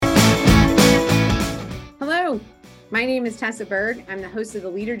My name is Tessa Berg. I'm the host of the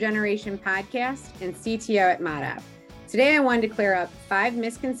Leader Generation podcast and CTO at ModUp. Today, I wanted to clear up 5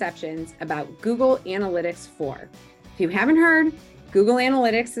 misconceptions about Google Analytics 4. If you haven't heard, Google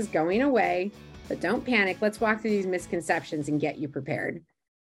Analytics is going away, but don't panic. Let's walk through these misconceptions and get you prepared.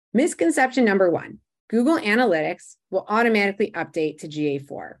 Misconception number 1, Google Analytics will automatically update to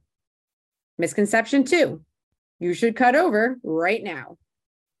GA4. Misconception 2, you should cut over right now.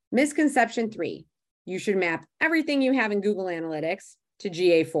 Misconception 3, you should map everything you have in Google Analytics to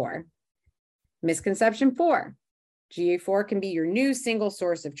GA4. Misconception 4, GA4 can be your new single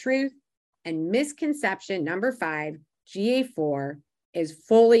source of truth. And misconception number 5, GA4 is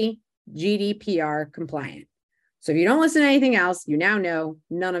fully GDPR compliant. So if you don't listen to anything else, you now know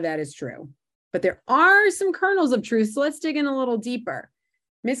none of that is true. But there are some kernels of truth, so let's dig in a little deeper.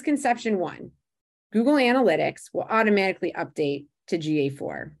 Misconception 1, Google Analytics will automatically update to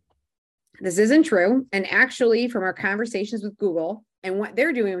GA4. This isn't true. And actually, from our conversations with Google and what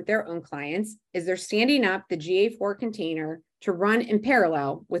they're doing with their own clients is they're standing up the GA4 container to run in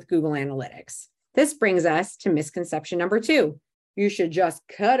parallel with Google Analytics. This brings us to misconception number 2. You should just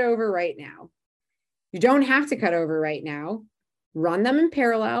cut over right now. You don't have to cut over right now. Run them in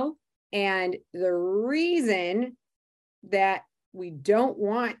parallel. And the reason that we don't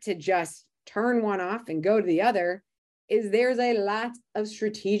want to just turn one off and go to the other is there's a lot of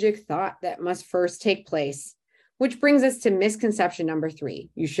strategic thought that must first take place, which brings us to misconception number 3.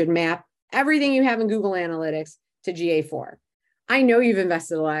 You should map everything you have in Google Analytics to GA4. I know you've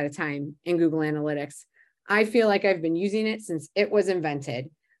invested a lot of time in Google Analytics. I feel like I've been using it since it was invented,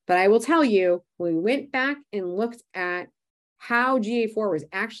 but I will tell you, when we went back and looked at how GA4 was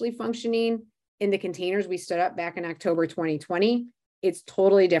actually functioning in the containers we stood up back in October 2020, it's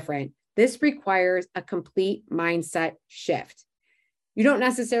totally different. This requires a complete mindset shift. You don't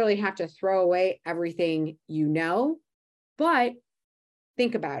necessarily have to throw away everything you know, but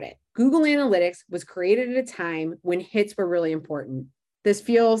think about it. Google Analytics was created at a time when hits were really important. This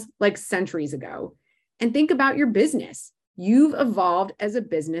feels like centuries ago. And think about your business. You've evolved as a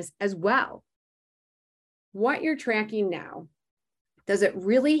business as well. What you're tracking now, does it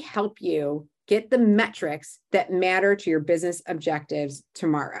really help you get the metrics that matter to your business objectives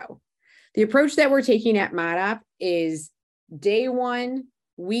tomorrow? The approach that we're taking at ModUp is day 1,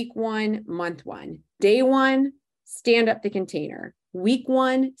 week 1, month 1. Day 1, stand up the container. Week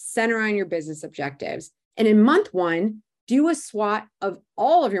 1, center on your business objectives. And in month 1, do a SWOT of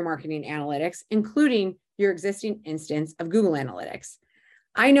all of your marketing analytics, including your existing instance of Google Analytics.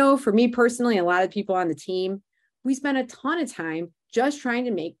 I know for me personally, a lot of people on the team, we spend a ton of time just trying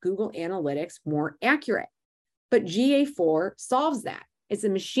to make Google Analytics more accurate. But GA4 solves that. It's a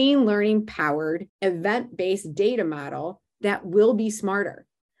machine learning powered event-based data model that will be smarter.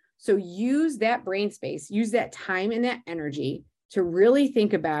 So use that brain space, use that time and that energy to really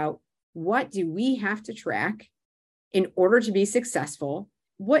think about, what do we have to track in order to be successful?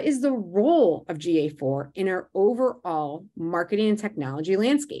 What is the role of GA4 in our overall marketing and technology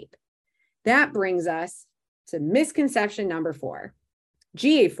landscape? That brings us to misconception number 4.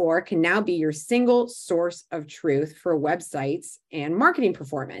 GA4 can now be your single source of truth for websites and marketing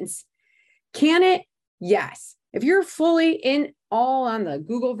performance. Can it? Yes. If you're fully in all on the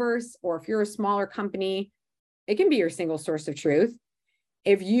Googleverse, or if you're a smaller company, it can be your single source of truth.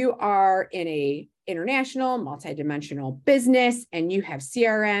 If you are in a international, multidimensional business and you have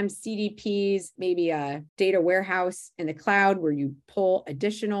CRM, CDPs, maybe a data warehouse in the cloud where you pull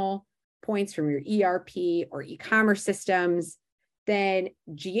additional points from your ERP or e-commerce systems, then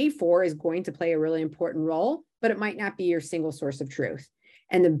GA4 is going to play a really important role, but it might not be your single source of truth.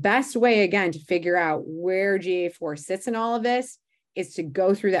 And the best way, again, to figure out where GA4 sits in all of this is to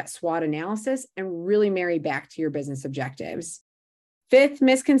go through that SWOT analysis and really marry back to your business objectives. 5th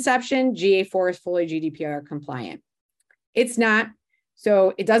misconception, GA4 is fully GDPR compliant. It's not.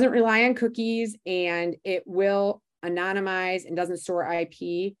 So it doesn't rely on cookies, and it will anonymize and doesn't store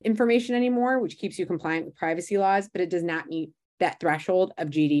IP information anymore, which keeps you compliant with privacy laws, but it does not meet that threshold of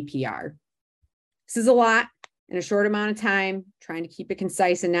GDPR. This is a lot in a short amount of time, trying to keep it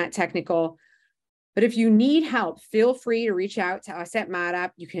concise and not technical. But if you need help, feel free to reach out to us at ModUp.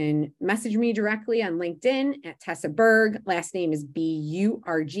 You can message me directly on LinkedIn at Tessa Berg. Last name is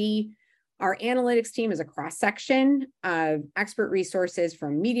B-U-R-G. Our analytics team is a cross-section of expert resources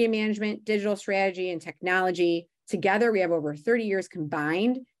from media management, digital strategy, and technology. Together, we have over 30 years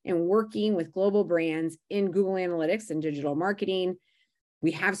combined in working with global brands in Google Analytics and digital marketing.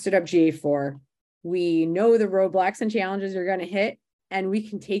 We have stood up GA4. We know the roadblocks and challenges you're going to hit, and we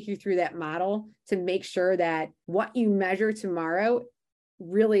can take you through that model to make sure that what you measure tomorrow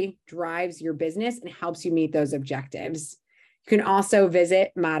really drives your business and helps you meet those objectives. You can also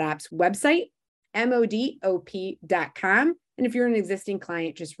visit ModOp's website, modop.com. And if you're an existing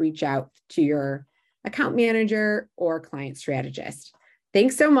client, just reach out to your account manager or client strategist.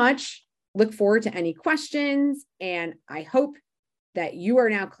 Thanks so much. Look forward to any questions. And I hope that you are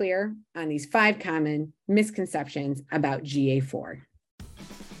now clear on these 5 common misconceptions about GA4.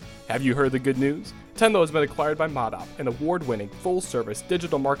 Have you heard the good news? Tenlo has been acquired by ModOp, an award-winning, full-service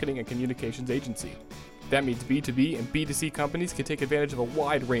digital marketing and communications agency. That means B2B and B2C companies can take advantage of a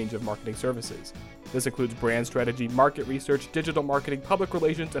wide range of marketing services. This includes brand strategy, market research, digital marketing, public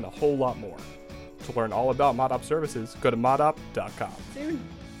relations, and a whole lot more. To learn all about ModOp services, go to modop.com. Soon.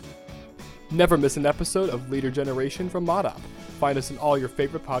 Never miss an episode of Leader Generation from ModOp. Find us in all your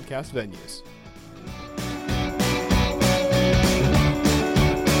favorite podcast venues.